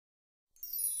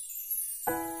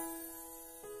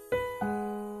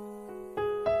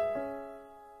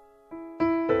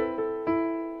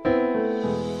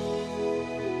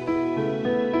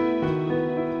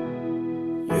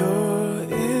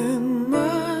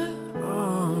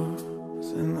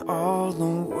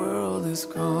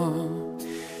Gone,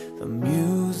 the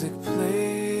music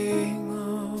playing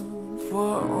on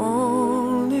for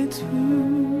only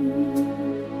two,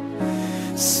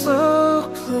 so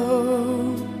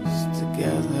close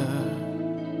together.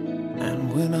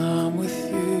 And when I'm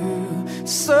with you,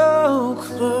 so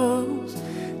close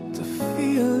to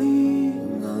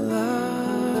feeling alive.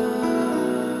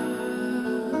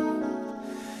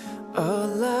 A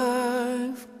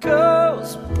life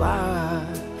goes by,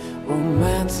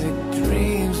 romantic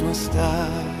dreams must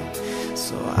die,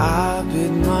 so I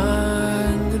bid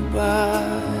mine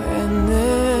goodbye and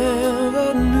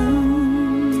never knew.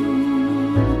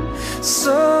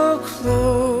 So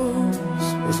close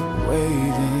was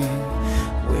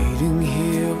waiting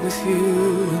here with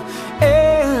you,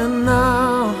 and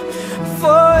now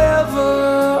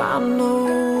forever I know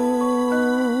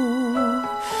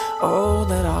all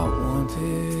that I want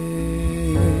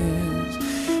is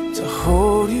to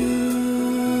hold you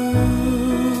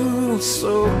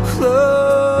so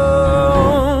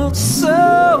close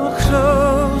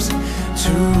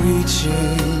to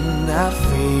reaching that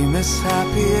famous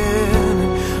happy end.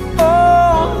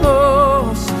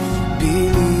 Almost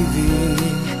believing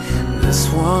this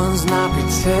one's not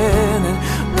pretending.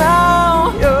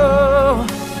 Now you're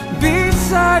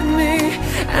beside me,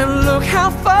 and look how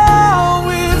far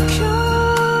we've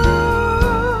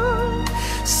come.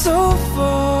 So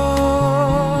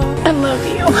far. I love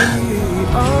you.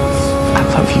 I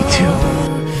love you too.